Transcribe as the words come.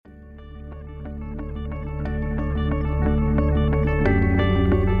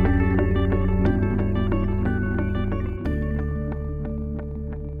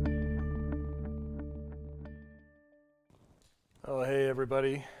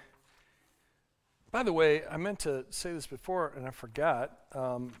everybody. By the way, I meant to say this before and I forgot.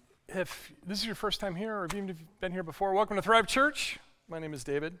 If this is your first time here, or even if you've been here before, welcome to Thrive Church. My name is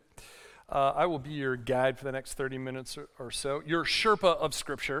David. I will be your guide for the next 30 minutes or so. Your Sherpa of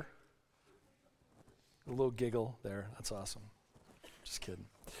Scripture. A little giggle there. That's awesome. Just kidding.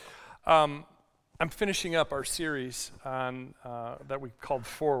 I'm finishing up our series on that we called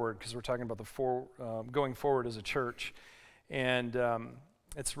Forward, because we're talking about going forward as a church. And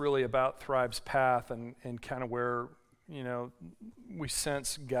it's really about Thrive's path and kind of where, we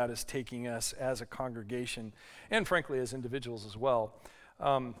sense God is taking us as a congregation and frankly as individuals as well.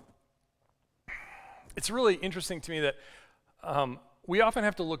 It's really interesting to me that we often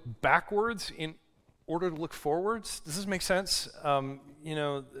have to look backwards in order to look forwards. Does this make sense?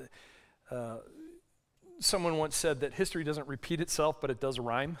 Someone once said that history doesn't repeat itself, but it does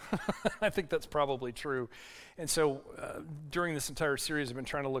rhyme. I think that's probably true. And so during this entire series, I've been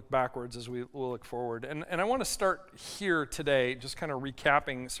trying to look backwards as we look forward. And I want to start here today, just kind of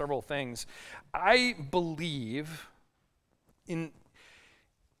recapping several things. I believe in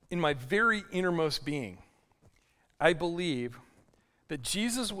my very innermost being, I believe that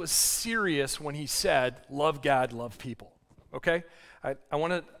Jesus was serious when he said, love God, love people. Okay?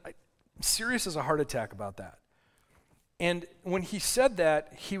 I'm serious as a heart attack about that. And when he said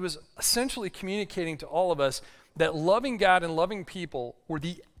that, he was essentially communicating to all of us that loving God and loving people were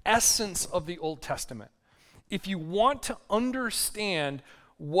the essence of the Old Testament. If you want to understand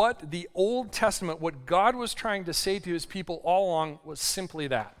what the Old Testament, what God was trying to say to his people all along, was simply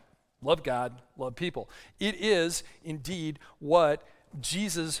that. Love God, love people. It is indeed what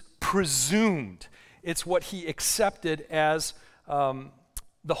Jesus presumed. It's what he accepted as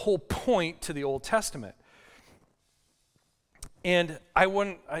the whole point to the Old Testament. And I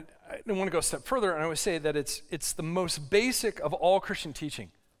want to go a step further, and I would say that it's the most basic of all Christian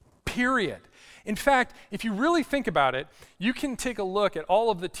teaching, period. In fact, if you really think about it, you can take a look at all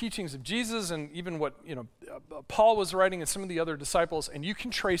of the teachings of Jesus and even what Paul was writing and some of the other disciples, and you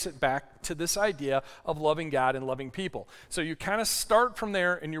can trace it back to this idea of loving God and loving people. So you kind of start from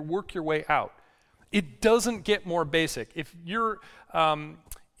there and you work your way out. It doesn't get more basic. If you're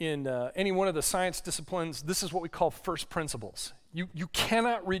in any one of the science disciplines, this is what we call first principles. You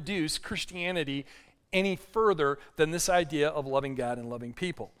cannot reduce Christianity any further than this idea of loving God and loving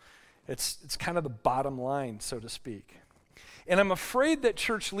people. It's kind of the bottom line, so to speak. And I'm afraid that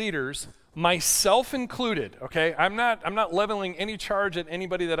church leaders, myself included, okay, I'm not leveling any charge at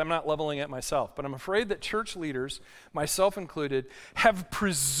anybody that I'm not leveling at myself, but I'm afraid that church leaders, myself included, have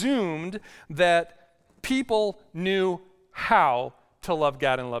presumed that people knew how to love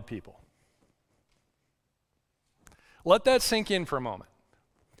God and love people. Let that sink in for a moment.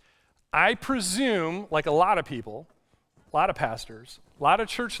 I presume, like a lot of people, a lot of pastors, a lot of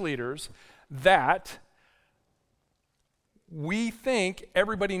church leaders, that we think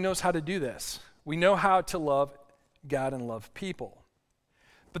everybody knows how to do this. We know how to love God and love people.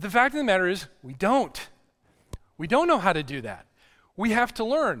 But the fact of the matter is, we don't. We don't know how to do that. We have to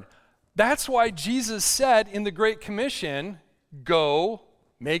learn. That's why Jesus said in the Great Commission, go,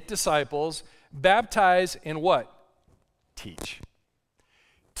 make disciples, baptize, and what? Teach.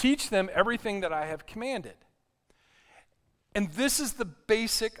 Teach them everything that I have commanded. And this is the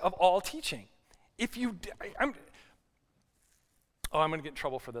basic of all teaching. I'm going to get in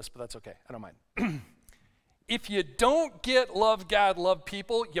trouble for this, but that's okay. I don't mind. If you don't get love God, love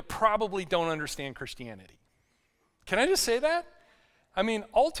people, you probably don't understand Christianity. Can I just say that? I mean,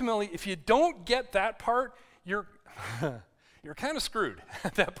 ultimately, if you don't get that part, you're kind of screwed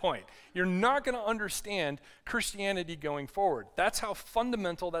at that point. You're not going to understand Christianity going forward. That's how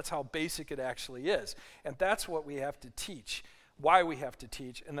fundamental, that's how basic it actually is. And that's what we have to teach, why we have to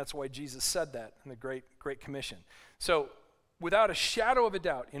teach, and that's why Jesus said that in the Great Commission. So, without a shadow of a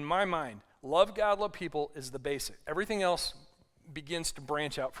doubt, in my mind, love God, love people is the basic. Everything else begins to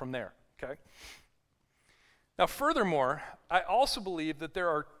branch out from there, okay? Now, furthermore, I also believe that there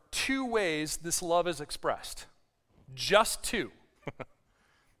are two ways this love is expressed. Just two.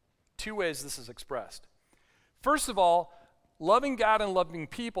 Two ways this is expressed. First of all, loving God and loving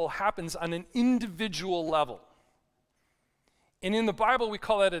people happens on an individual level. And in the Bible, we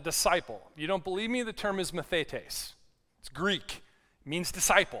call that a disciple. You don't believe me? The term is mathetes. It's Greek. It means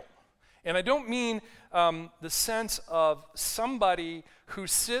disciple. And I don't mean the sense of somebody who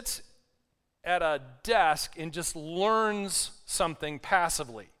sits at a desk and just learns something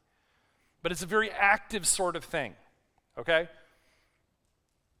passively. But it's a very active sort of thing, okay?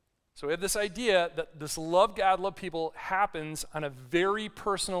 So we have this idea that this love God, love people happens on a very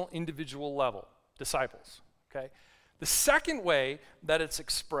personal, individual level, disciples, okay? The second way that it's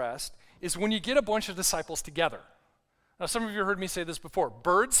expressed is when you get a bunch of disciples together. Now, some of you heard me say this before.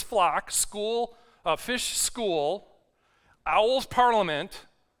 Birds flock, fish school, owls parliament,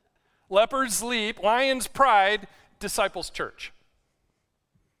 leopards leap, lions pride, disciples church.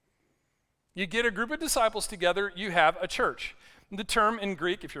 You get a group of disciples together, you have a church. The term in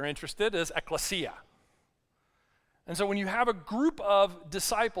Greek, if you're interested, is ekklesia. And so when you have a group of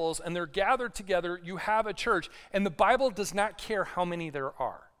disciples and they're gathered together, you have a church. And the Bible does not care how many there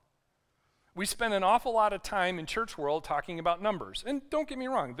are. We spend an awful lot of time in church world talking about numbers. And don't get me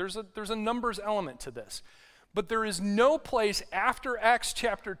wrong, there's a numbers element to this. But there is no place after Acts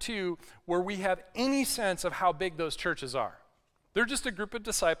chapter 2 where we have any sense of how big those churches are. They're just a group of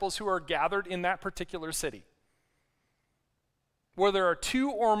disciples who are gathered in that particular city. Where there are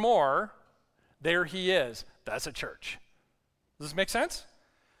two or more, there he is. That's a church. Does this make sense?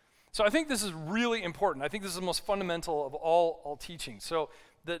 So I think this is really important. I think this is the most fundamental of all teaching. So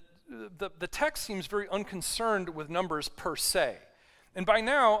the text seems very unconcerned with numbers per se. And by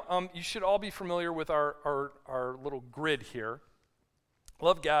now, you should all be familiar with our little grid here.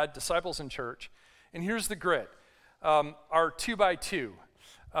 Love God, disciples in church. And here's the grid. Our 2x2.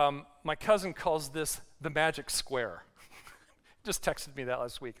 My cousin calls this the magic square. Just texted me that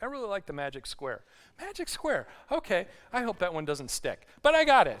last week. I really like the magic square. Magic square. Okay, I hope that one doesn't stick. But I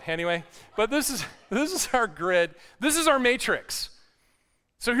got it anyway. But this is our grid. This is our matrix.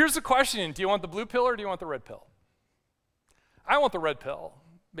 So here's the question. Do you want the blue pill or do you want the red pill? I want the red pill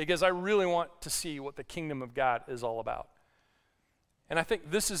because I really want to see what the kingdom of God is all about. And I think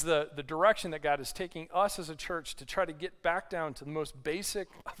this is the direction that God is taking us as a church to try to get back down to the most basic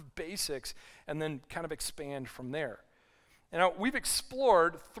of basics and then kind of expand from there. And now we've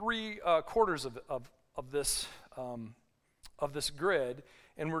explored 3 quarters of this grid,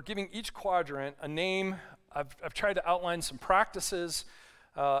 and we're giving each quadrant a name. I've tried to outline some practices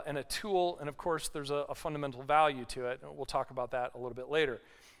and a tool, and of course there's a fundamental value to it. And we'll talk about that a little bit later.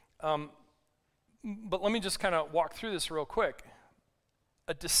 But let me just kind of walk through this real quick.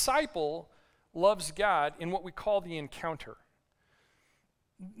 A disciple loves God in what we call the encounter.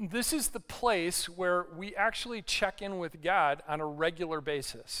 This is the place where we actually check in with God on a regular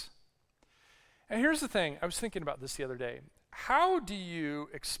basis. And here's the thing, I was thinking about this the other day. How do you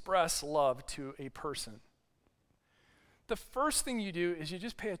express love to a person? The first thing you do is you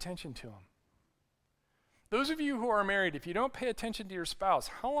just pay attention to them. Those of you who are married, if you don't pay attention to your spouse,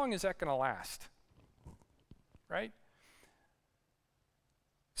 how long is that going to last? Right?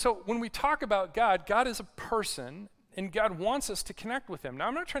 So when we talk about God, God is a person, and God wants us to connect with him. Now,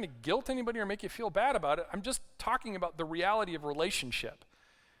 I'm not trying to guilt anybody or make you feel bad about it. I'm just talking about the reality of relationship.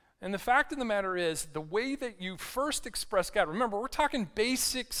 And the fact of the matter is, the way that you first express God, remember, we're talking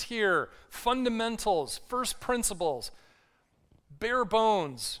basics here, fundamentals, first principles, bare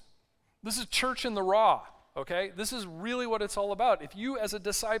bones. This is church in the raw, okay? This is really what it's all about. If you as a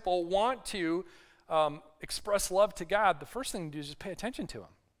disciple want to express love to God, the first thing to do is just pay attention to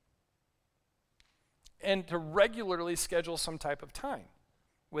him. And to regularly schedule some type of time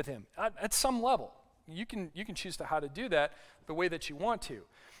with him at some level. You can choose how to do that the way that you want to.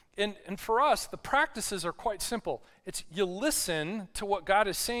 And for us, the practices are quite simple. It's you listen to what God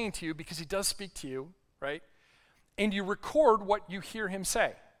is saying to you because he does speak to you, right? And you record what you hear him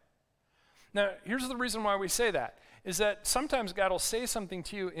say. Now, here's the reason why we say that, is that sometimes God will say something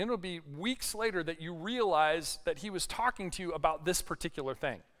to you and it'll be weeks later that you realize that he was talking to you about this particular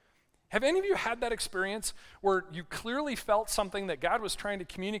thing. Have any of you had that experience where you clearly felt something that God was trying to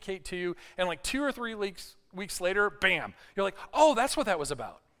communicate to you, and like 2 or 3 weeks later, bam, you're like, oh, that's what that was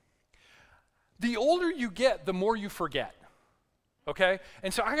about. The older you get, the more you forget, okay?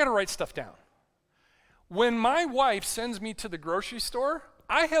 And so I got to write stuff down. When my wife sends me to the grocery store,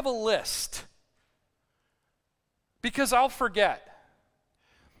 I have a list because I'll forget.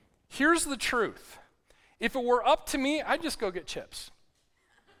 Here's the truth. If it were up to me, I'd just go get chips.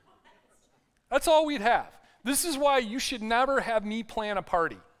 That's all we'd have. This is why you should never have me plan a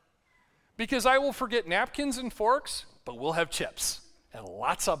party. Because I will forget napkins and forks, but we'll have chips, and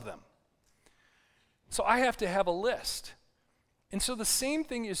lots of them. So I have to have a list. And so the same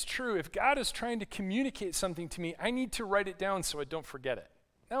thing is true. If God is trying to communicate something to me, I need to write it down so I don't forget it.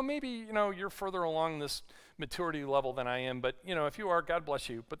 Now maybe, you're further along this maturity level than I am, but if you are, God bless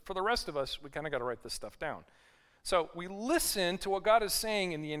you. But for the rest of us, we kind of got to write this stuff down. So we listen to what God is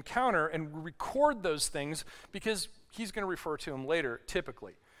saying in the encounter and record those things because he's going to refer to them later,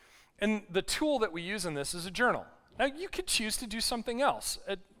 typically. And the tool that we use in this is a journal. Now, you could choose to do something else.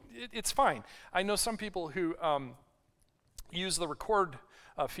 It's fine. I know some people who use the record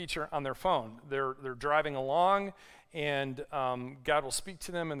feature on their phone. They're driving along, and God will speak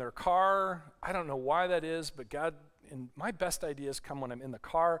to them in their car. I don't know why that is, but God, and my best ideas come when I'm in the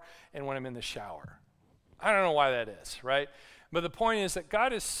car and when I'm in the shower. I don't know why that is, right? But the point is that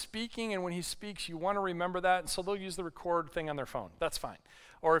God is speaking, and when he speaks, you want to remember that, and so they'll use the record thing on their phone. That's fine.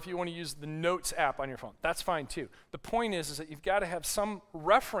 Or if you want to use the notes app on your phone, that's fine too. The point is that you've got to have some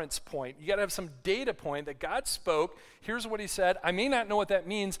reference point. You got to have some data point that God spoke. Here's what he said. I may not know what that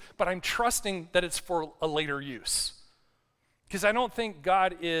means, but I'm trusting that it's for a later use. Because I don't think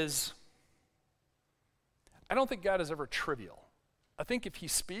God is ever trivial. I think if he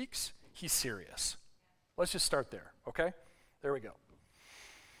speaks, he's serious. Let's just start there, okay? There we go.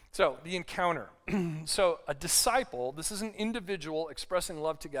 So, the encounter. So, a disciple, this is an individual expressing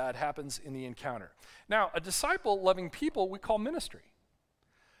love to God, happens in the encounter. Now, a disciple loving people we call ministry.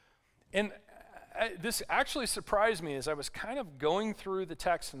 And this actually surprised me as I was kind of going through the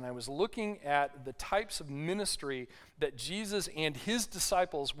text and I was looking at the types of ministry that Jesus and his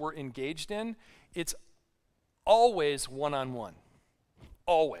disciples were engaged in. It's always one-on-one.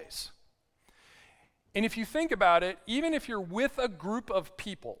 Always. And if you think about it, even if you're with a group of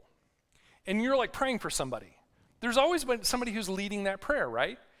people and you're like praying for somebody, there's always been somebody who's leading that prayer,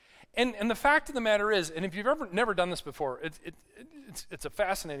 right? And the fact of the matter is, and if you've never done this before, it's a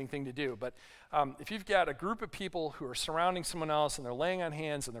fascinating thing to do, but if you've got a group of people who are surrounding someone else and they're laying on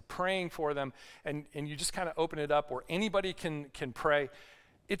hands and they're praying for them, and you just kind of open it up where anybody can pray,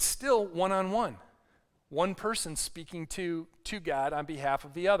 it's still one-on-one. One person speaking to God on behalf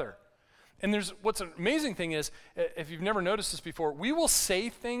of the other. And what's an amazing thing is, if you've never noticed this before, we will say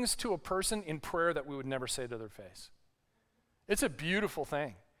things to a person in prayer that we would never say to their face. It's a beautiful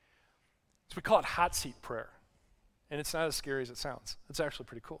thing. So we call it hot seat prayer. And it's not as scary as it sounds. It's actually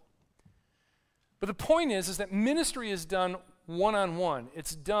pretty cool. But the point is that ministry is done one-on-one.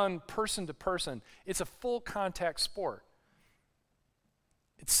 It's done person to person. It's a full contact sport.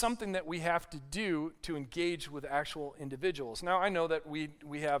 It's something that we have to do to engage with actual individuals. Now, I know that we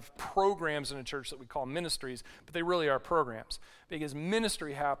have programs in a church that we call ministries, but they really are programs because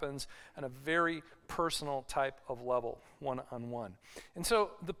ministry happens on a very personal type of level, one-on-one. And so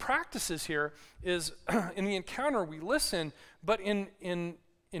the practices here is in the encounter we listen, but in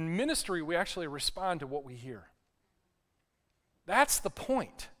ministry we actually respond to what we hear. That's the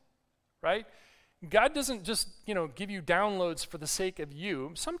point, right? God doesn't just, give you downloads for the sake of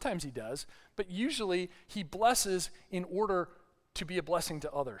you. Sometimes he does, but usually he blesses in order to be a blessing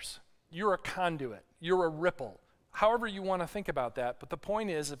to others. You're a conduit. You're a ripple. However you want to think about that. But the point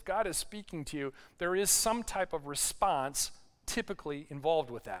is, if God is speaking to you, there is some type of response typically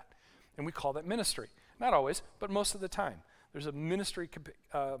involved with that. And we call that ministry. Not always, but most of the time. There's a ministry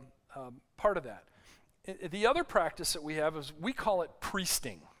part of that. The other practice that we have is we call it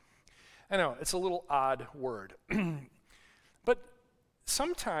priesting. I know, it's a little odd word. But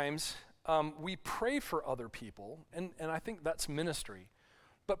sometimes we pray for other people, and I think that's ministry.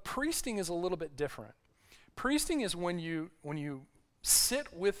 But priesting is a little bit different. Priesting is when you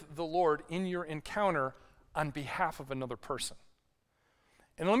sit with the Lord in your encounter on behalf of another person.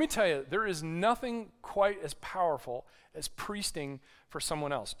 And let me tell you, there is nothing quite as powerful as priesting for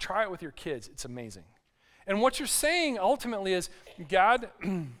someone else. Try it with your kids. It's amazing. And what you're saying ultimately is, God,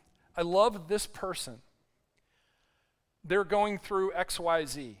 I love this person. They're going through X, Y,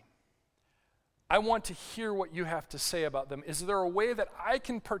 Z. I want to hear what you have to say about them. Is there a way that I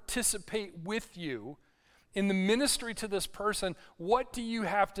can participate with you in the ministry to this person? What do you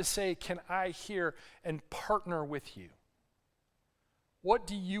have to say? Can I hear and partner with you? What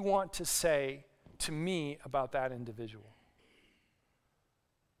do you want to say to me about that individual?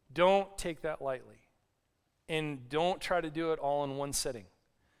 Don't take that lightly. And don't try to do it all in one sitting.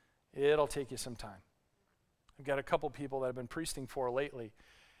 It'll take you some time. I've got a couple people that I've been priesting for lately,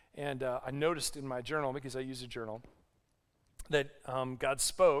 and I noticed in my journal, because I use a journal, that God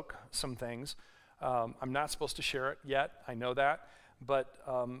spoke some things. I'm not supposed to share it yet, I know that, but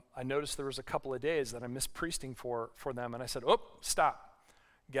I noticed there was a couple of days that I missed priesting for them, and I said, stop.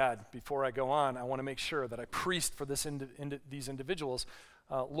 God, before I go on, I want to make sure that I priest for these individuals.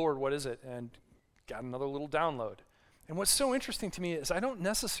 Lord, what is it? And got another little download. And what's so interesting to me is I don't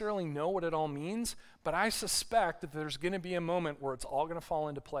necessarily know what it all means, but I suspect that there's going to be a moment where it's all going to fall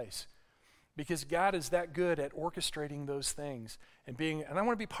into place. Because God is that good at orchestrating those things and I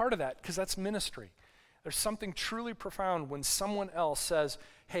want to be part of that because that's ministry. There's something truly profound when someone else says,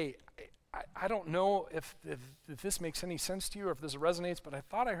 hey, I don't know if this makes any sense to you or if this resonates, but I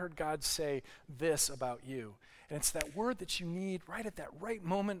thought I heard God say this about you. And it's that word that you need right at that right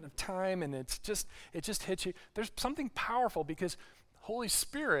moment of time, and it just hits you. There's something powerful because Holy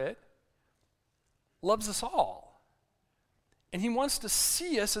Spirit loves us all. And he wants to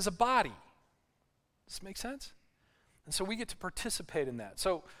see us as a body. Does this make sense? And so we get to participate in that.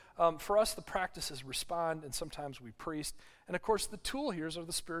 So for us, the practice is respond, and sometimes we priest. And of course, the tool here are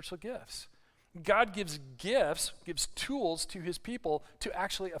the spiritual gifts. God gives gifts, gives tools to his people to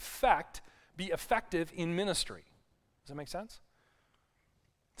actually be effective in ministry. Does that make sense?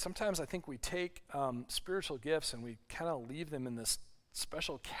 Sometimes I think we take spiritual gifts and we kind of leave them in this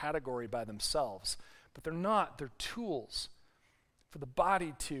special category by themselves. But they're not. They're tools for the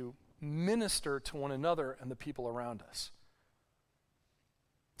body to minister to one another and the people around us.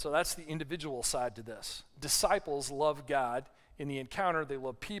 So that's the individual side to this. Disciples love God in the encounter. They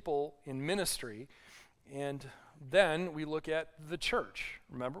love people in ministry. And then we look at the church.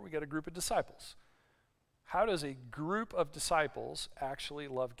 Remember, we got a group of disciples. How does a group of disciples actually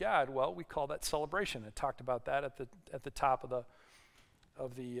love God? Well, we call that celebration. I talked about that at the top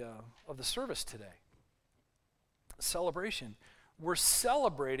of the service today. Celebration. We're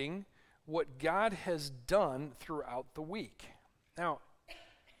celebrating what God has done throughout the week. Now,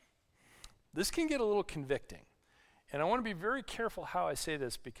 this can get a little convicting. And I want to be very careful how I say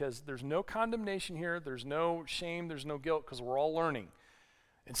this, because there's no condemnation here, there's no shame, there's no guilt, because we're all learning.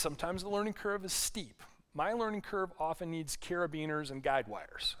 And sometimes the learning curve is steep. My learning curve often needs carabiners and guide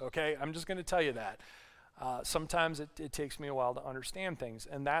wires, okay? I'm just going to tell you that. Sometimes it takes me a while to understand things,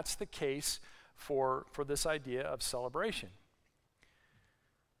 and that's the case for this idea of celebration.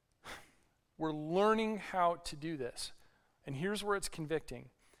 We're learning how to do this. And here's where it's convicting.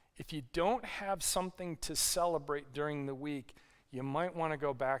 If you don't have something to celebrate during the week, you might want to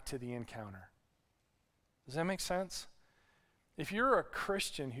go back to the encounter. Does that make sense? If you're a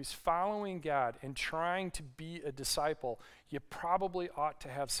Christian who's following God and trying to be a disciple, you probably ought to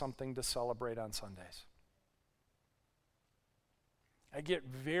have something to celebrate on Sundays. I get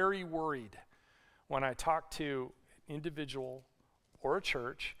very worried when I talk to an individual or a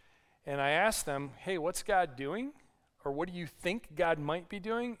church and I ask them, hey, what's God doing? Or what do you think God might be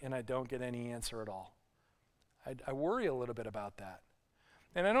doing? And I don't get any answer at all. I worry a little bit about that.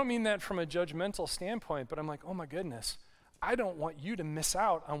 And I don't mean that from a judgmental standpoint, but I'm like, oh my goodness, I don't want you to miss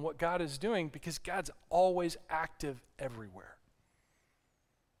out on what God is doing, because God's always active everywhere.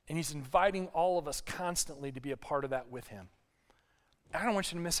 And he's inviting all of us constantly to be a part of that with him. I don't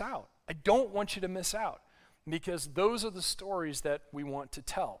want you to miss out. I don't want you to miss out, because those are the stories that we want to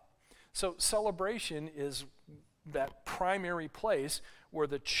tell. So celebration is that primary place where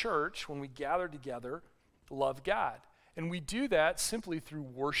the church, when we gather together, love God. And we do that simply through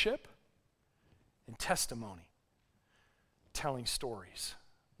worship and testimony, telling stories.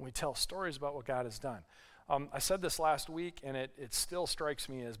 We tell stories about what God has done. I said this last week, and it still strikes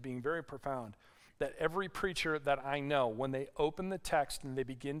me as being very profound, that every preacher that I know, when they open the text and they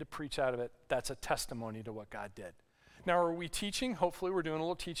begin to preach out of it, that's a testimony to what God did. Now, are we teaching? Hopefully we're doing a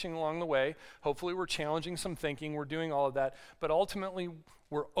little teaching along the way. Hopefully we're challenging some thinking. We're doing all of that. But ultimately,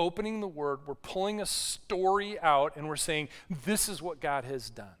 we're opening the Word. We're pulling a story out, and we're saying, this is what God has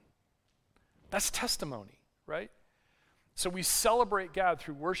done. That's testimony, right? So we celebrate God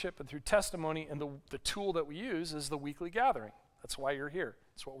through worship and through testimony, and the tool that we use is the weekly gathering. That's why you're here.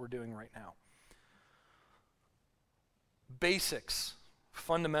 That's what we're doing right now. Basics,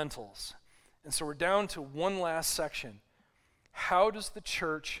 fundamentals. And so we're down to one last section. How does the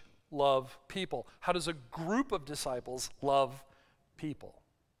church love people? How does a group of disciples love people?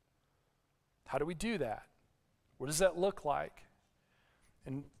 How do we do that? What does that look like?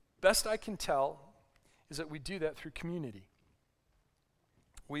 And best I can tell is that we do that through community.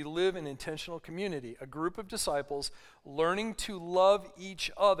 We live in intentional community, a group of disciples learning to love each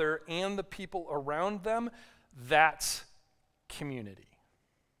other and the people around them. That's community.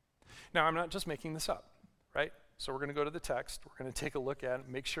 Now, I'm not just making this up, right? So we're going to go to the text. We're going to take a look at it,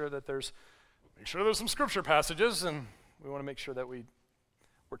 make sure there's some scripture passages, and we want to make sure that we're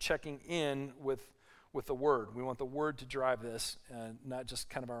checking in with the Word. We want the Word to drive this, not just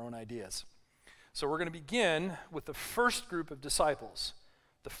kind of our own ideas. So we're going to begin with the first group of disciples,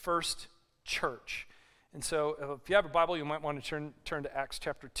 the first church. And so if you have a Bible, you might want to turn to Acts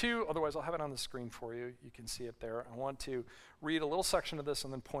chapter 2. Otherwise, I'll have it on the screen for you. You can see it there. I want to read a little section of this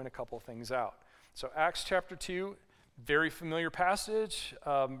and then point a couple of things out. So Acts chapter 2, very familiar passage,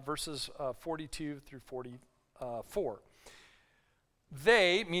 verses 42 through 44.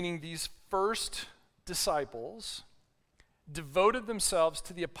 They, meaning these first disciples, devoted themselves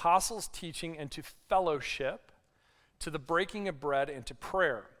to the apostles' teaching and to fellowship, to the breaking of bread and to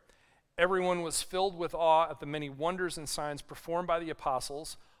prayer. Everyone was filled with awe at the many wonders and signs performed by the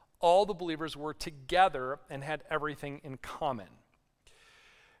apostles. All the believers were together and had everything in common.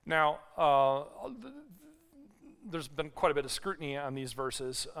 Now, there's been quite a bit of scrutiny on these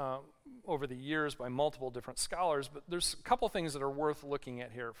verses over the years by multiple different scholars, but there's a couple things that are worth looking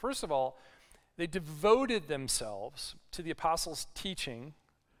at here. First of all, they devoted themselves to the apostles' teaching.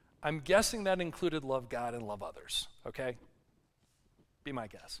 I'm guessing that included love God and love others, okay? Be my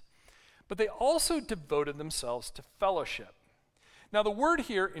guess. But they also devoted themselves to fellowship. Now, the word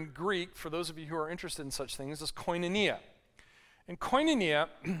here in Greek, for those of you who are interested in such things, is koinonia. And koinonia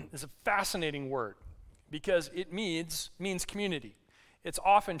is a fascinating word because it means community. It's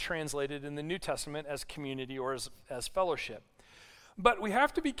often translated in the New Testament as community or as fellowship. But we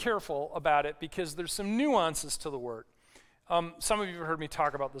have to be careful about it because there's some nuances to the word. Some of you have heard me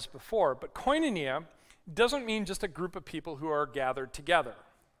talk about this before, but koinonia doesn't mean just a group of people who are gathered together.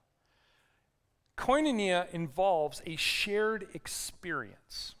 Koinonia involves a shared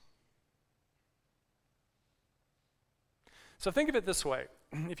experience. So think of it this way.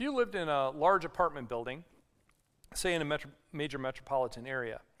 If you lived in a large apartment building, say in a major metropolitan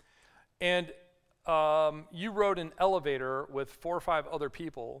area, and you rode an elevator with 4 or 5 other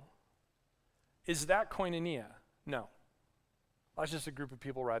people, is that koinonia? No. That's just a group of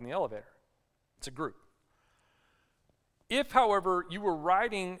people riding the elevator. It's a group. If, however, you were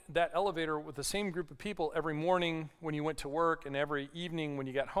riding that elevator with the same group of people every morning when you went to work and every evening when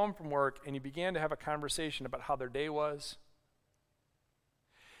you got home from work, and you began to have a conversation about how their day was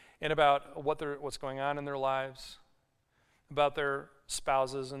and about what's going on in their lives, about their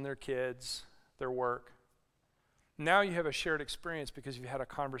spouses and their kids, their work, now you have a shared experience because you've had a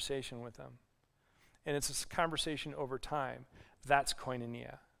conversation with them. And it's this conversation over time. That's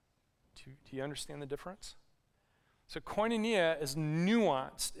koinonia. Do you understand the difference? So koinonia is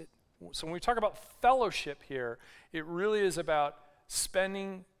nuanced. So when we talk about fellowship here, it really is about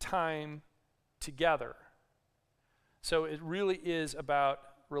spending time together. So it really is about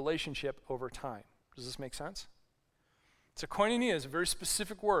relationship over time. Does this make sense? So koinonia is a very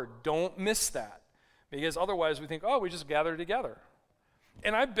specific word. Don't miss that. Because otherwise we think, oh, we just gather together.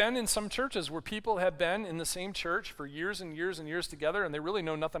 And I've been in some churches where people have been in the same church for years and years and years together, and they really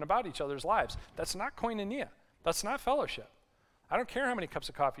know nothing about each other's lives. That's not koinonia. That's not fellowship. I don't care how many cups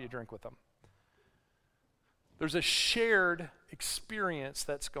of coffee you drink with them. There's a shared experience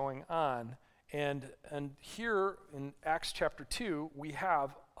that's going on. And here in Acts chapter 2, we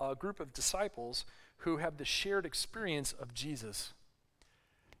have a group of disciples who have the shared experience of Jesus,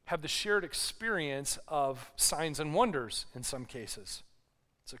 have the shared experience of signs and wonders in some cases.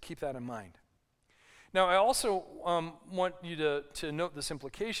 So keep that in mind. Now, I also want you to note this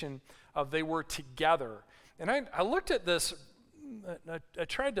implication of they were together. And I looked at this, I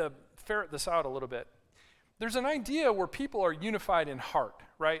tried to ferret this out a little bit. There's an idea where people are unified in heart,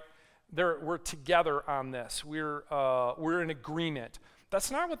 right? We're together on this. We're in agreement. That's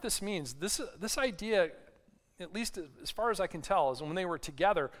not what this means. This idea, at least as far as I can tell, is when they were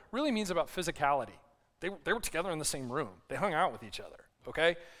together, really means about physicality. They were together in the same room. They hung out with each other,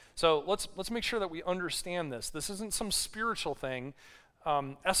 okay? So let's make sure that we understand this. This isn't some spiritual thing,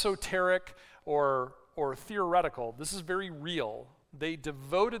 esoteric or theoretical. This is very real. They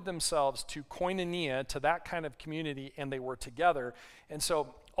devoted themselves to koinonia, to that kind of community, and they were together. And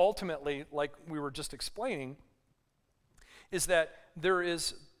so ultimately, like we were just explaining, is that there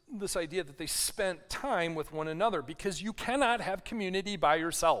is this idea that they spent time with one another, because you cannot have community by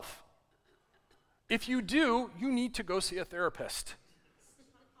yourself. If you do, you need to go see a therapist.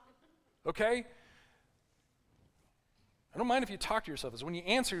 Okay? I don't mind if you talk to yourself. It's when you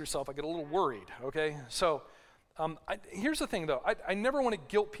answer yourself, I get a little worried, okay? So here's the thing, though. I never want to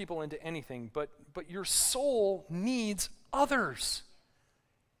guilt people into anything, but your soul needs others.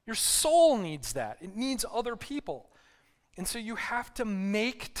 Your soul needs that. It needs other people. And so you have to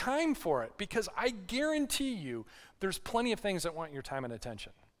make time for it, because I guarantee you there's plenty of things that want your time and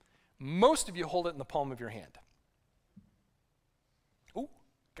attention. Most of you hold it in the palm of your hand. Ooh,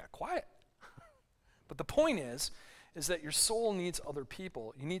 got quiet. But the point is that your soul needs other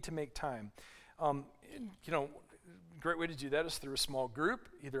people. You need to make time. Great way to do that is through a small group,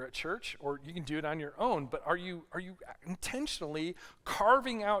 either at church, or you can do it on your own. But are you intentionally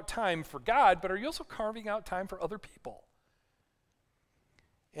carving out time for God, but are you also carving out time for other people?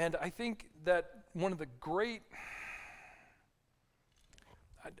 And I think that one of the great,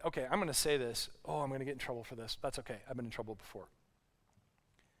 okay, I'm going to say this. Oh, I'm going to get in trouble for this. That's okay. I've been in trouble before.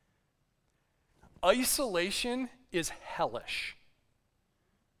 Isolation is hellish.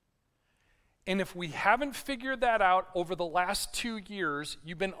 And if we haven't figured that out over the last 2 years,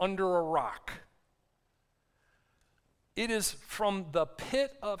 you've been under a rock. It is from the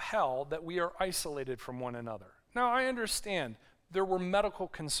pit of hell that we are isolated from one another. Now, I understand there were medical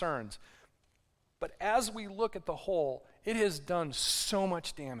concerns, But as we look at the whole, it has done so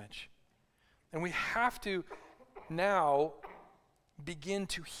much damage. And we have to now begin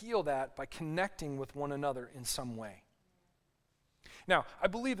to heal that by connecting with one another in some way. Now, I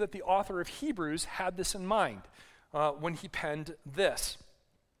believe that the author of Hebrews had this in mind when he penned this.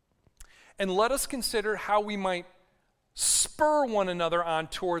 And let us consider how we might spur one another on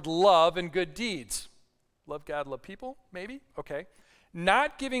toward love and good deeds. Love God, love people, maybe? Okay.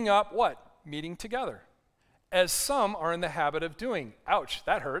 Not giving up what? Meeting together, as some are in the habit of doing. Ouch,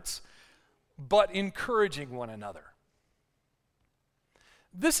 that hurts. But encouraging one another.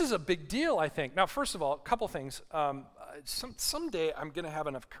 This is a big deal, I think. Now, first of all, a couple things. Someday I'm going to have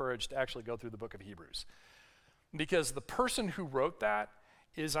enough courage to actually go through the book of Hebrews, because the person who wrote that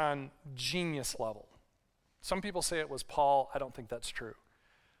is on genius level. Some people say it was Paul. I don't think that's true.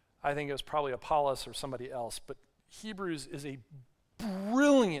 I think it was probably Apollos or somebody else, but Hebrews is a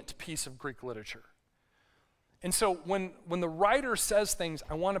brilliant piece of Greek literature. And so when the writer says things,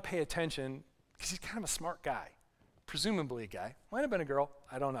 I want to pay attention because he's kind of a smart guy, presumably a guy. Might have been a girl,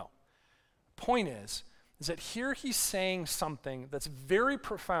 I don't know. Point is that here he's saying something that's very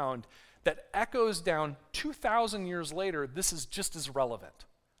profound that echoes down 2,000 years later. This is just as relevant,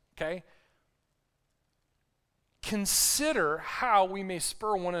 okay? Consider how we may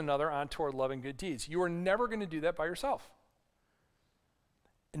spur one another on toward love and good deeds. You are never going to do that by yourself.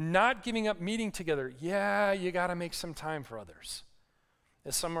 Not giving up meeting together. Yeah, you got to make some time for others,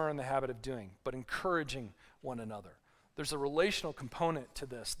 as some are in the habit of doing, but encouraging one another. There's a relational component to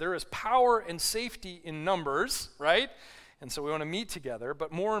this. There is power and safety in numbers, right? And so we want to meet together,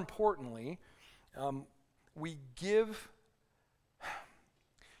 but more importantly, we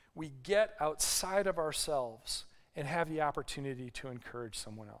get outside of ourselves and have the opportunity to encourage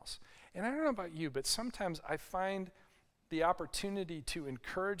someone else. And I don't know about you, but sometimes I find the opportunity to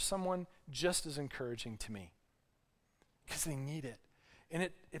encourage someone just as encouraging to me, because they need it. And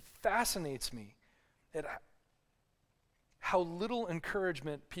it fascinates me at how little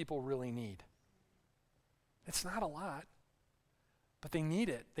encouragement people really need. It's not a lot, but they need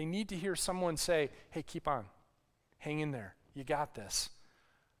it. They need to hear someone say, hey, keep on, hang in there, you got this.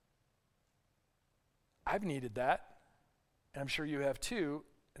 I've needed that, and I'm sure you have too.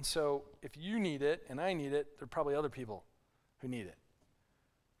 And so if you need it and I need it, there are probably other people who need it.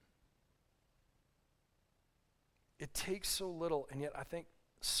 It takes so little, and yet I think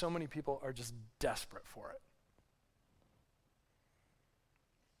so many people are just desperate for it.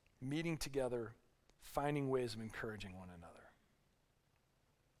 Meeting together, finding ways of encouraging one another.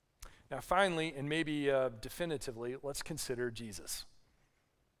 Now finally, and maybe definitively, let's consider Jesus.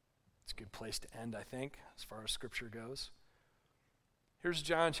 It's a good place to end, I think, as far as Scripture goes. Here's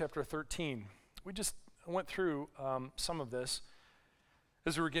John chapter 13. We just went through some of this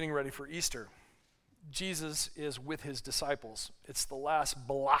as we were getting ready for Easter. Jesus is with his disciples. It's the last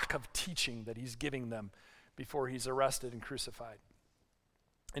block of teaching that he's giving them before he's arrested and crucified.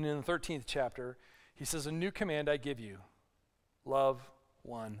 And in the 13th chapter, he says, a new command I give you, love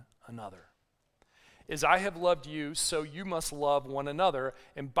one another. As I have loved you, so you must love one another.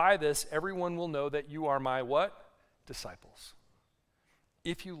 And by this, everyone will know that you are my what? Disciples.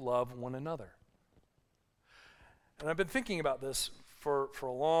 If you love one another. And I've been thinking about this for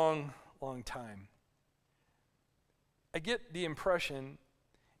a long, long time. I get the impression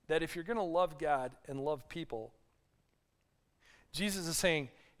that if you're going to love God and love people, Jesus is saying,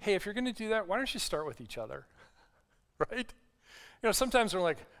 hey, if you're going to do that, why don't you start with each other? Right? You know, sometimes we're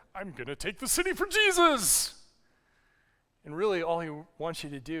like, I'm going to take the city for Jesus. And really all he wants you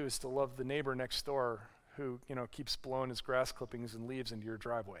to do is to love the neighbor next door who, keeps blowing his grass clippings and leaves into your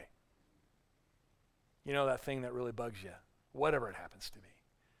driveway. You know, that thing that really bugs you, whatever it happens to be.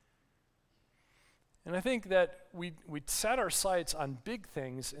 And I think that we set our sights on big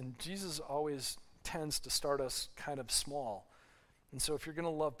things, and Jesus always tends to start us kind of small. And so if you're going to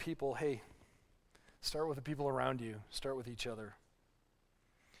love people, hey, start with the people around you. Start with each other.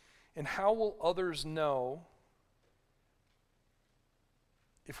 And how will others know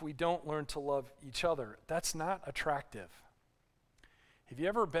if we don't learn to love each other? That's not attractive. Have you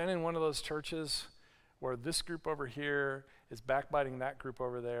ever been in one of those churches where this group over here is backbiting that group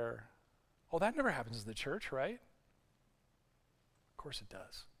over there? Oh, that never happens in the church, right? Of course it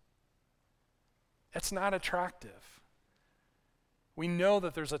does. It's not attractive. We know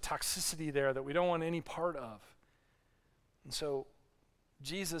that there's a toxicity there that we don't want any part of. And so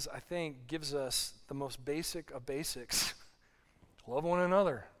Jesus, I think, gives us the most basic of basics. Love one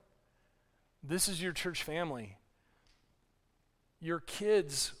another. This is your church family. Your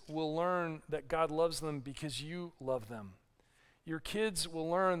kids will learn that God loves them because you love them. Your kids will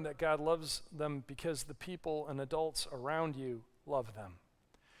learn that God loves them because the people and adults around you love them.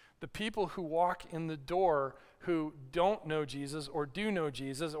 The people who walk in the door who don't know Jesus or do know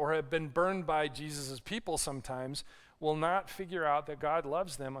Jesus or have been burned by Jesus' people sometimes will not figure out that God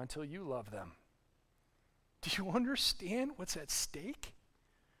loves them until you love them. Do you understand what's at stake?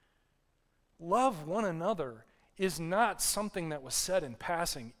 Love one another is not something that was said in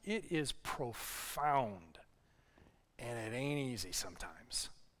passing. It is profound. And it ain't easy sometimes.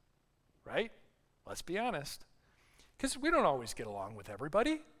 Right? Let's be honest. Because we don't always get along with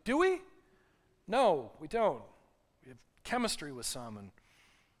everybody, do we? No, we don't. We have chemistry with some, and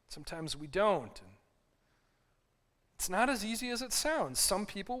sometimes we don't. And it's not as easy as it sounds. Some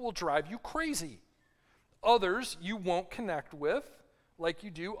people will drive you crazy. Others you won't connect with like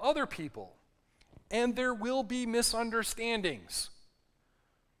you do other people. And there will be misunderstandings.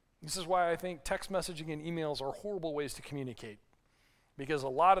 This is why I think text messaging and emails are horrible ways to communicate. Because a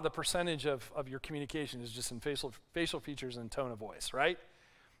lot of the percentage of your communication is just in facial features and tone of voice, right?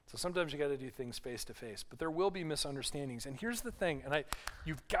 So sometimes you got to do things face to face. But there will be misunderstandings. And here's the thing, and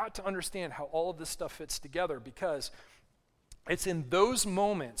you've got to understand how all of this stuff fits together, because it's in those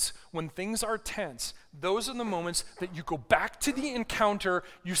moments when things are tense, those are the moments that you go back to the encounter,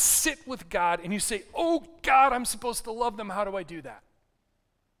 you sit with God, and you say, oh God, I'm supposed to love them. How do I do that?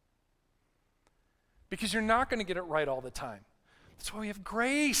 Because you're not going to get it right all the time. That's why we have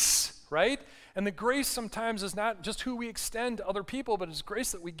grace, right? And the grace sometimes is not just who we extend to other people, but it's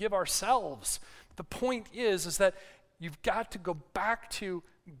grace that we give ourselves. The point is that you've got to go back to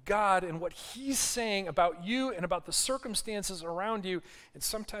God and what He's saying about you and about the circumstances around you. And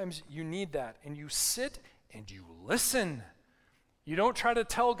sometimes you need that. And you sit and you listen. You don't try to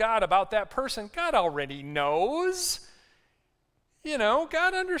tell God about that person. God already knows. You know,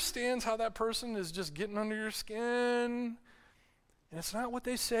 God understands how that person is just getting under your skin. And it's not what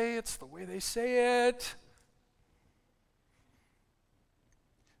they say, it's the way they say it.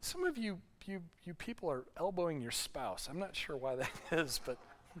 Some of you people are elbowing your spouse. I'm not sure why that is, but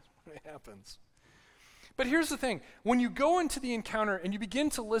it happens. But here's the thing. When you go into the encounter and you begin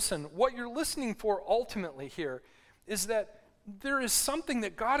to listen, what you're listening for ultimately here is that there is something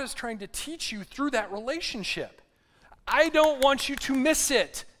that God is trying to teach you through that relationship. I don't want you to miss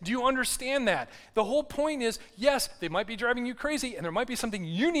it. Do you understand that? The whole point is, yes, they might be driving you crazy, and there might be something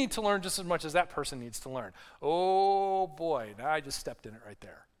you need to learn just as much as that person needs to learn. Oh boy, now I just stepped in it right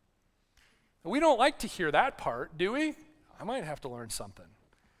there. We don't like to hear that part, do we? I might have to learn something.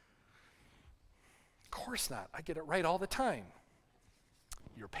 Of course not. I get it right all the time.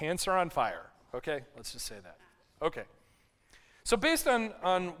 Your pants are on fire. Okay, let's just say that. Okay. So based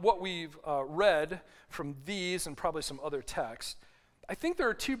on what we've read from these and probably some other texts, I think there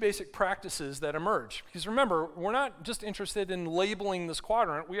are two basic practices that emerge. Because remember, we're not just interested in labeling this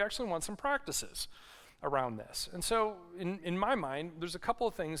quadrant, we actually want some practices around this. And so in my mind, there's a couple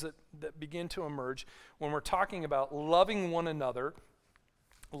of things that begin to emerge when we're talking about loving one another,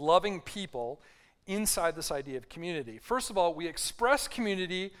 loving people inside this idea of community. First of all, we express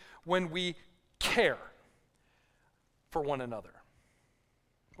community when we care for one another,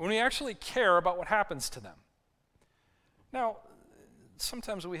 when we actually care about what happens to them. Now,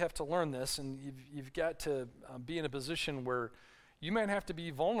 sometimes we have to learn this, and you've got to be in a position where you might have to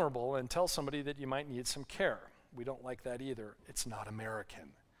be vulnerable and tell somebody that you might need some care. We don't like that either. It's not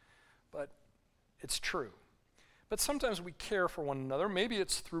American, but it's true. But sometimes we care for one another. Maybe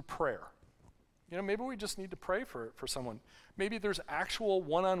it's through prayer. You know, maybe we just need to pray for someone. Maybe there's actual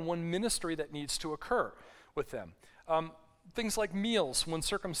one-on-one ministry that needs to occur with them. Things like meals when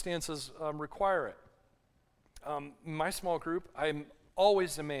circumstances require it. In my small group, I'm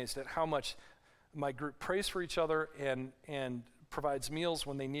always amazed at how much my group prays for each other and provides meals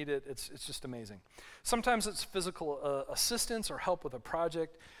when they need it. It's just amazing. Sometimes it's physical assistance or help with a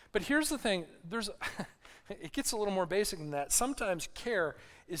project. But here's the thing, it gets a little more basic than that. Sometimes care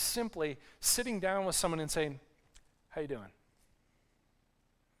is simply sitting down with someone and saying, how you doing?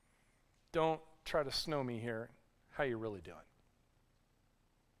 Don't try to snow me here. How you really doing?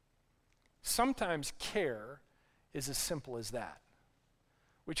 Sometimes care is as simple as that.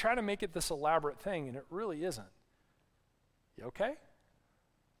 We try to make it this elaborate thing, and it really isn't. You okay?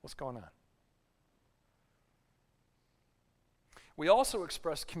 What's going on? We also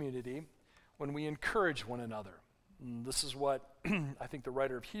express community when we encourage one another. And this is what I think the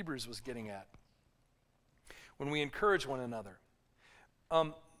writer of Hebrews was getting at. When we encourage one another.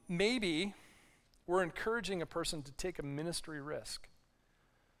 Maybe we're encouraging a person to take a ministry risk.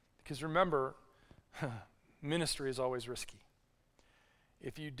 Because remember, ministry is always risky.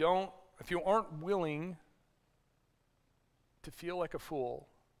 If you aren't willing to feel like a fool,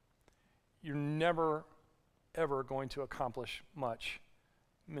 you're never, ever going to accomplish much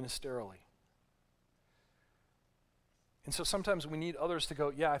ministerially. And so sometimes we need others to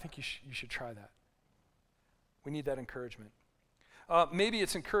go, yeah, I think you should try that. We need that encouragement. Maybe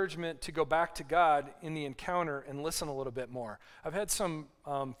it's encouragement to go back to God in the encounter and listen a little bit more. I've had some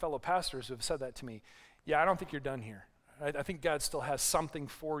fellow pastors who have said that to me. Yeah, I don't think you're done here. I think God still has something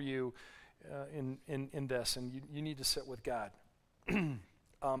for you in this, and you need to sit with God.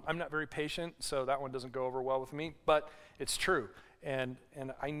 I'm not very patient, so that one doesn't go over well with me, but it's true, and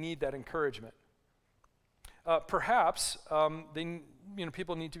I need that encouragement. Perhaps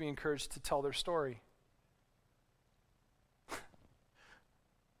people need to be encouraged to tell their story.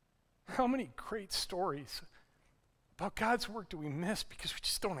 How many great stories about God's work do we miss because we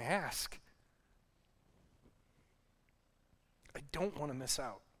just don't ask? I don't want to miss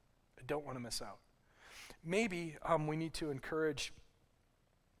out. I don't want to miss out. Maybe we need to encourage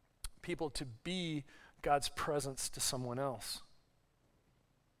people to be God's presence to someone else.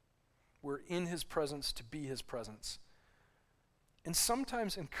 We're in his presence to be his presence. And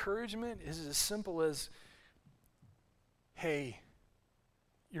sometimes encouragement is as simple as, hey,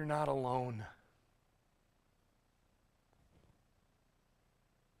 you're not alone.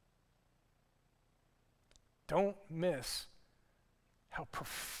 Don't miss how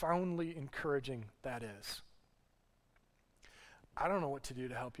profoundly encouraging that is. I don't know what to do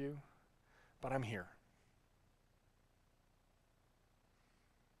to help you, but I'm here.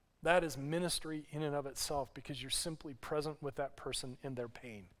 That is ministry in and of itself because you're simply present with that person in their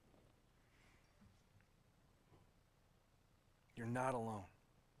pain. You're not alone.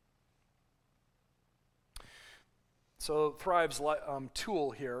 So Thrive's tool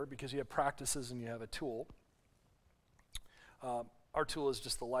here, because you have practices and you have a tool. Our tool is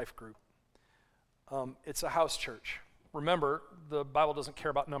just the life group. It's a house church. Remember, the Bible doesn't care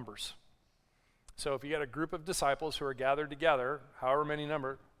about numbers. So if you got a group of disciples who are gathered together, however many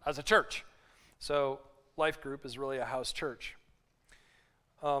number, as a church. So life group is really a house church.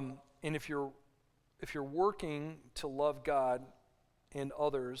 And if you're working to love God and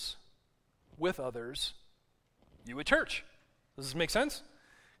others with others, you a church. Does this make sense?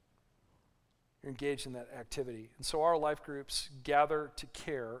 You're engaged in that activity. And so our life groups gather to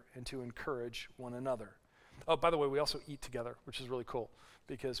care and to encourage one another. Oh, by the way, we also eat together, which is really cool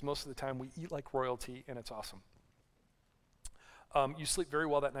because most of the time we eat like royalty and it's awesome. You sleep very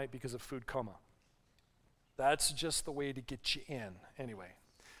well that night because of food coma. That's just the way to get you in. Anyway,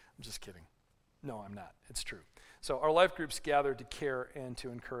 I'm just kidding. No, I'm not. It's true. So our life groups gather to care and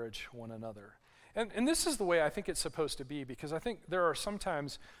to encourage one another. And this is the way I think it's supposed to be because I think there are some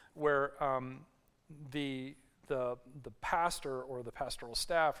times where the pastor or the pastoral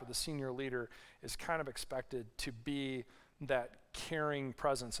staff or the senior leader is kind of expected to be that caring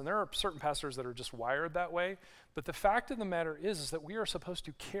presence. And there are certain pastors that are just wired that way. But the fact of the matter is that we are supposed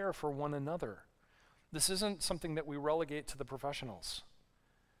to care for one another. This isn't something that we relegate to the professionals.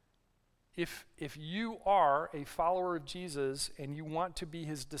 If you are a follower of Jesus and you want to be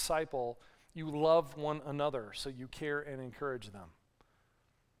his disciple, you love one another, so you care and encourage them.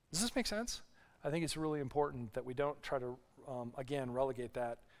 Does this make sense? I think it's really important that we don't try to, again, relegate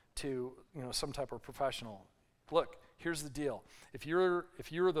that to some type of professional. Look, here's the deal. If you're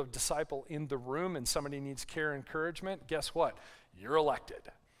the disciple in the room and somebody needs care and encouragement, guess what? You're elected.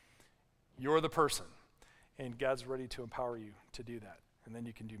 You're the person. And God's ready to empower you to do that. And then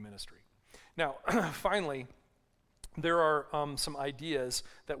you can do ministry. Now, finally, there are some ideas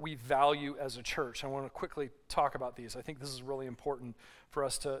that we value as a church. I want to quickly talk about these. I think this is really important for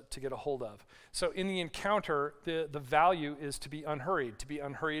us to get a hold of. So in the encounter, the value is to be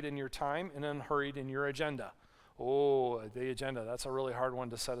unhurried in your time and unhurried in your agenda. Oh, the agenda, that's a really hard one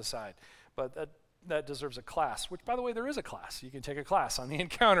to set aside. But that deserves a class, which, by the way, there is a class. You can take a class on the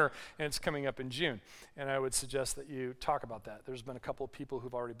encounter, and it's coming up in June. And I would suggest that you talk about that. There's been a couple of people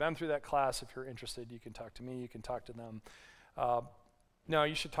who've already been through that class. If you're interested, you can talk to me. You can talk to them. No,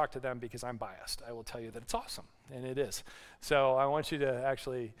 you should talk to them because I'm biased. I will tell you that it's awesome, and it is. So I want you to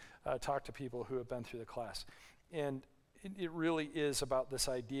actually talk to people who have been through the class. And it really is about this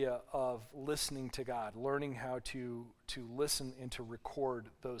idea of listening to God, learning how to listen and to record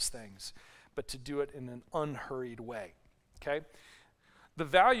those things, but to do it in an unhurried way, okay? The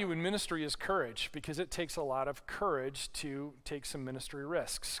value in ministry is courage because it takes a lot of courage to take some ministry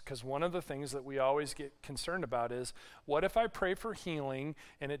risks, because one of the things that we always get concerned about is, what if I pray for healing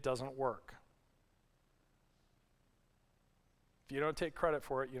and it doesn't work? If you don't take credit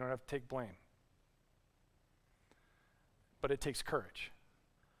for it, you don't have to take blame. But it takes courage.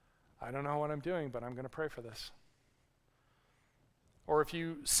 I don't know what I'm doing, but I'm going to pray for this. Or if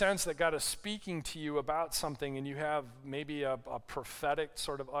you sense that God is speaking to you about something and you have maybe a prophetic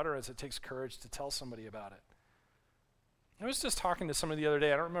sort of utterance, it takes courage to tell somebody about it. I was just talking to someone the other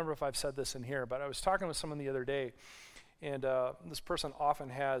day. I don't remember if I've said this in here, but I was talking with someone the other day, and this person often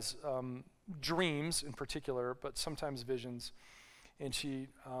has dreams in particular, but sometimes visions. And she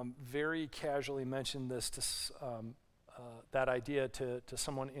very casually mentioned this that idea to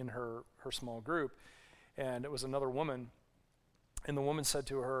someone in her small group, and it was another woman. And the woman said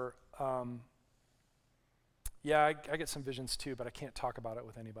to her, yeah, I get some visions too, but I can't talk about it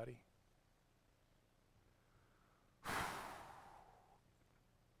with anybody.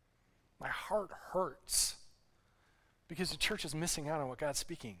 My heart hurts because the church is missing out on what God's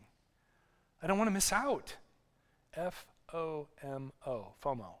speaking. I don't want to miss out. FOMO,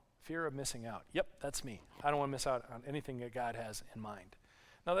 FOMO, fear of missing out. Yep, that's me. I don't want to miss out on anything that God has in mind.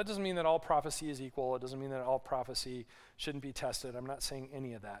 Now, that doesn't mean that all prophecy is equal. It doesn't mean that all prophecy shouldn't be tested. I'm not saying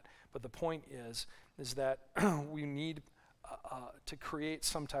any of that. But the point is that we need to create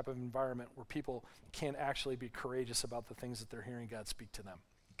some type of environment where people can actually be courageous about the things that they're hearing God speak to them.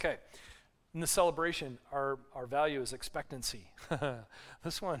 Okay. In the celebration, our value is expectancy.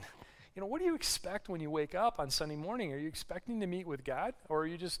 This one, what do you expect when you wake up on Sunday morning? Are you expecting to meet with God, or are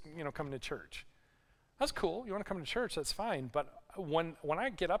you just, coming to church? That's cool. You want to come to church, that's fine. But when I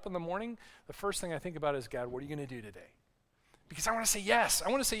get up in the morning, the first thing I think about is, God, what are you going to do today? Because I want to say yes. I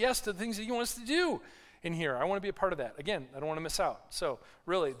want to say yes to the things that you want us to do in here. I want to be a part of that. Again, I don't want to miss out. So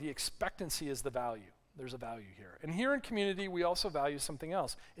really, the expectancy is the value. There's a value here. And here in community, we also value something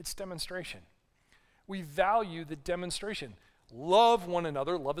else. It's demonstration. We value the demonstration. Love one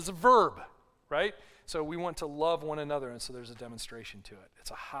another. Love is a verb, right? So we want to love one another, and so there's a demonstration to it.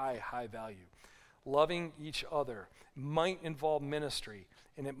 It's a high, high value. Loving each other might involve ministry,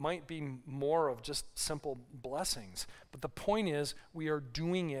 and it might be more of just simple blessings. But the point is, we are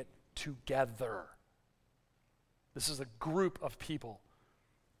doing it together. This is a group of people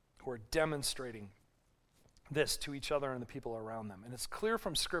who are demonstrating this to each other and the people around them. And it's clear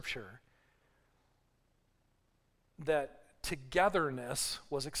from Scripture that togetherness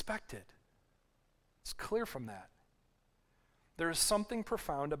was expected. It's clear from that. There is something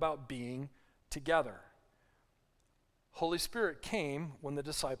profound about being together. Holy Spirit came when the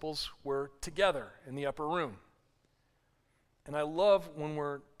disciples were together in the upper room. And I love when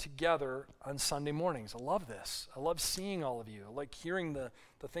we're together on Sunday mornings. I love this. I love seeing all of you. I like hearing the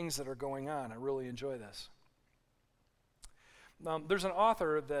things that are going on. I really enjoy this. There's an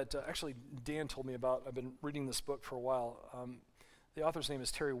author that actually Dan told me about. I've been reading this book for a while. The author's name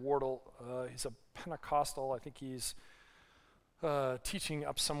is Terry Wardle. He's a Pentecostal. I think he's teaching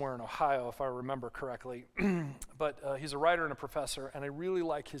up somewhere in Ohio, if I remember correctly. But he's a writer and a professor, and I really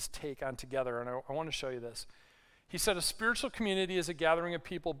like his take on together, and I want to show you this. He said, a spiritual community is a gathering of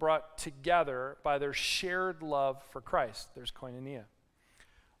people brought together by their shared love for Christ. There's koinonia.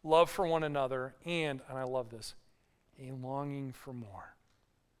 Love for one another, and I love this, a longing for more.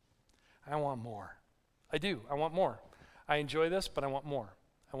 I want more. I do. I want more. I enjoy this, but I want more.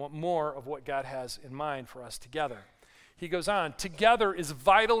 I want more of what God has in mind for us together. He goes on, together is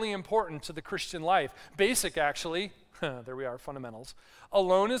vitally important to the Christian life. Basic, actually. There we are, fundamentals.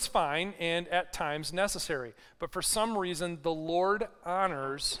 Alone is fine and at times necessary. But for some reason, the Lord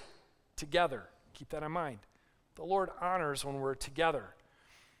honors together. Keep that in mind. The Lord honors when we're together.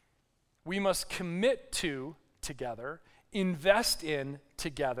 We must commit to together, invest in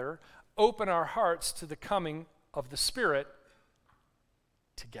together, open our hearts to the coming of the Spirit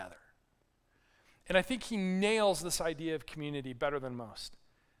together. And I think he nails this idea of community better than most,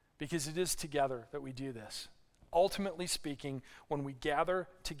 because it is together that we do this. Ultimately speaking, when we gather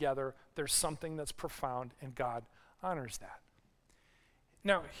together, there's something that's profound, and God honors that.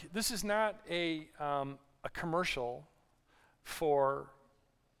 Now, this is not a commercial for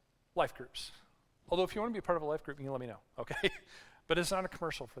life groups. Although if you want to be a part of a life group, you can let me know, okay? But it's not a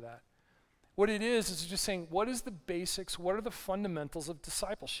commercial for that. What it is just saying, what is the basics, what are the fundamentals of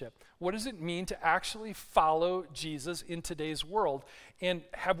discipleship? What does it mean to actually follow Jesus in today's world? And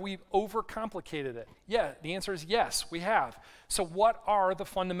have we overcomplicated it? Yeah, the answer is yes, we have. So what are the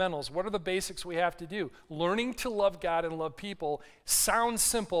fundamentals? What are the basics we have to do? Learning to love God and love people sounds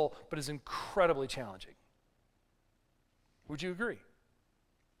simple, but is incredibly challenging. Would you agree?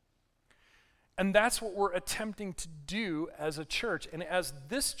 And that's what we're attempting to do as a church. And as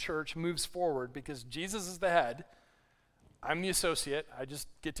this church moves forward, because Jesus is the head, I'm the associate, I just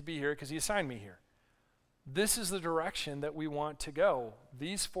get to be here because he assigned me here. This is the direction that we want to go.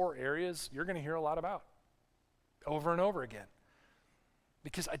 These 4 areas you're going to hear a lot about over and over again.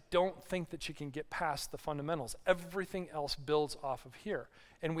 because I don't think that you can get past the fundamentals. Everything else builds off of here,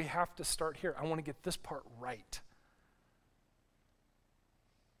 and we have to start here. I want to get this part right.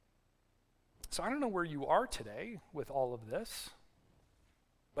 So I don't know where you are today with all of this,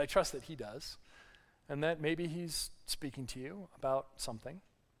 but I trust that he does, and that maybe he's speaking to you about something,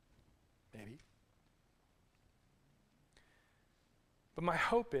 maybe. But my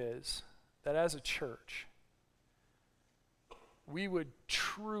hope is that as a church, we would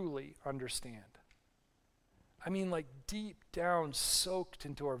truly understand. I mean, like deep down, soaked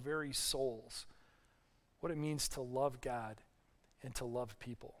into our very souls, what it means to love God and to love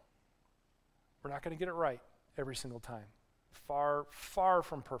people. We're not going to get it right every single time. Far, far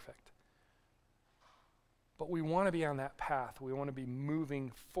from perfect. But we want to be on that path. We want to be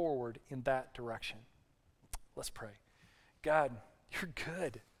moving forward in that direction. Let's pray. God, you're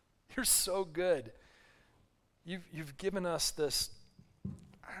good. You're so good. You've given us this,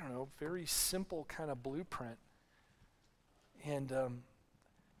 I don't know, very simple kind of blueprint. And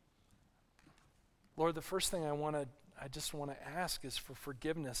Lord, the first thing I just want to ask is for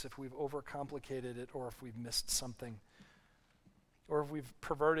forgiveness if we've overcomplicated it, or if we've missed something, or if we've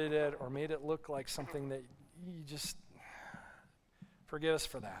perverted it or made it look like something that you just forgive us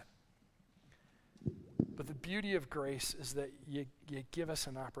for that. But the beauty of grace is that you give us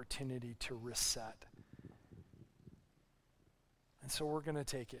an opportunity to reset. And so we're going to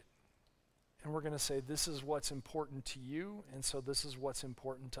take it. And we're going to say, this is what's important to you, and so this is what's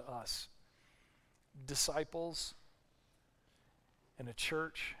important to us. Disciples in a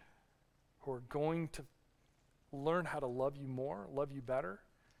church who are going to learn how to love you more, love you better,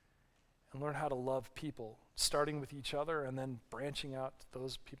 and learn how to love people, starting with each other and then branching out to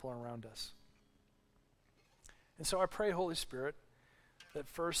those people around us. And so I pray, Holy Spirit, that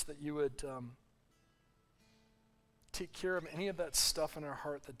first that you would take care of any of that stuff in our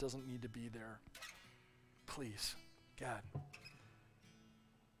heart that doesn't need to be there. Please, God.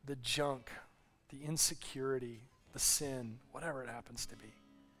 The junk, the insecurity, the sin, whatever it happens to be.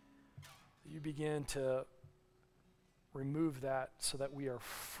 You begin to remove that so that we are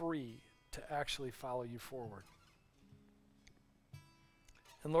free to actually follow you forward.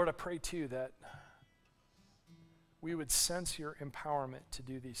 And Lord, I pray too that we would sense your empowerment to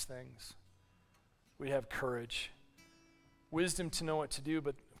do these things. We'd have courage, wisdom to know what to do,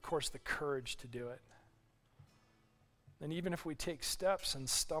 but of course the courage to do it. And even if we take steps and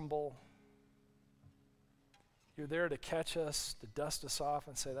stumble, you're there to catch us, to dust us off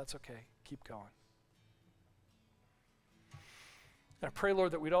and say, that's okay, keep going. And I pray,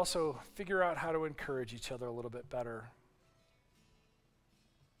 Lord, that we'd also figure out how to encourage each other a little bit better.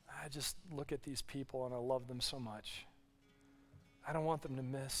 I just look at these people and I love them so much. I don't want them to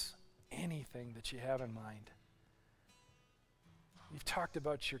miss anything that you have in mind. You've talked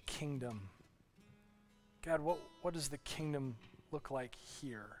about your kingdom. God, what does the kingdom look like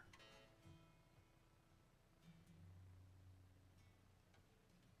here?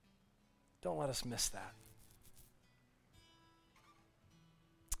 Don't let us miss that.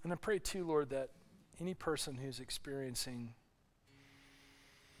 And I pray too, Lord, that any person who's experiencing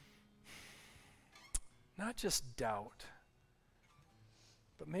not just doubt,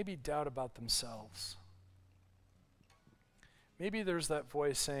 but maybe doubt about themselves. Maybe there's that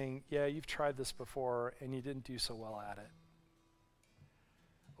voice saying, yeah, you've tried this before and you didn't do so well at it.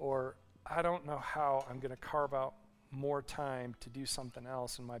 Or, I don't know how I'm going to carve out more time to do something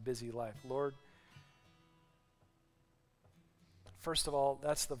else in my busy life. Lord, first of all,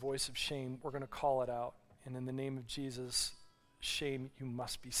 that's the voice of shame. We're going to call it out. And in the name of Jesus, shame, you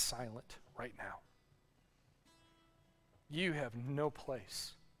must be silent right now. You have no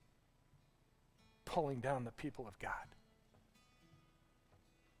place pulling down the people of God.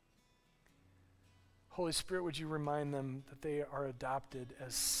 Holy Spirit, would you remind them that they are adopted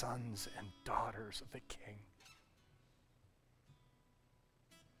as sons and daughters of the King?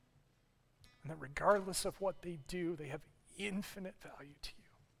 And that regardless of what they do, they have infinite value to you.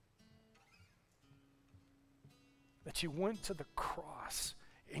 That you went to the cross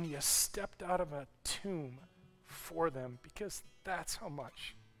and you stepped out of a tomb for them because that's how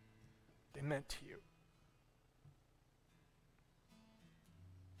much they meant to you.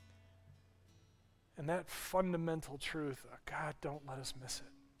 And that fundamental truth, God, don't let us miss it.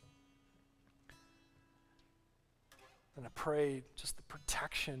 And I pray just the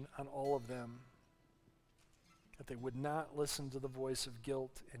protection on all of them, that they would not listen to the voice of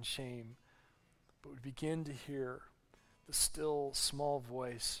guilt and shame, but would begin to hear the still small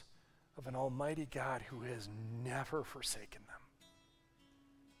voice of an almighty God who has never forsaken them,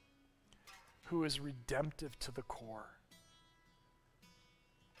 who is redemptive to the core,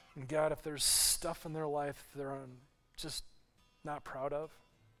 And God, if there's stuff in their life they're just not proud of,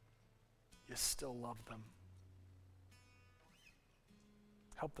 you still love them.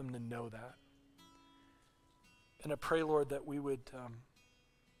 Help them to know that. And I pray, Lord, that we would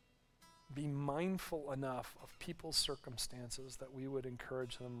be mindful enough of people's circumstances that we would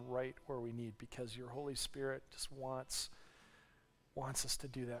encourage them right where we need, because your Holy Spirit just wants us to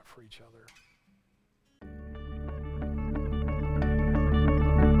do that for each other.